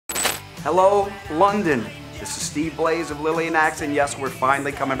Hello, London. This is Steve Blaze of Lillian Acts, and yes, we're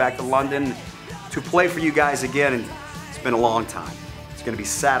finally coming back to London to play for you guys again, and it's been a long time. It's going to be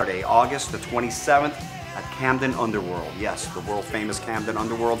Saturday, August the 27th at Camden Underworld. Yes, the world famous Camden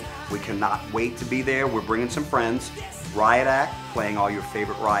Underworld. We cannot wait to be there. We're bringing some friends. Riot Act, playing all your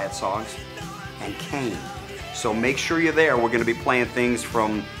favorite Riot songs, and Kaine. So make sure you're there. We're going to be playing things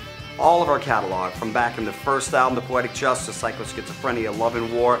from all of our catalog, from back in the first album, The Poetic Justice, Psycho Schizophrenia, Love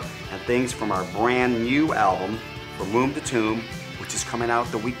and War, and things from our brand new album, From Womb to Tomb, which is coming out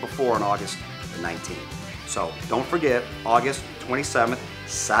the week before on August the 19th. So don't forget, August 27th,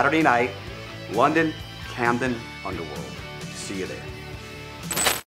 Saturday night, London, Camden Underworld. See you there.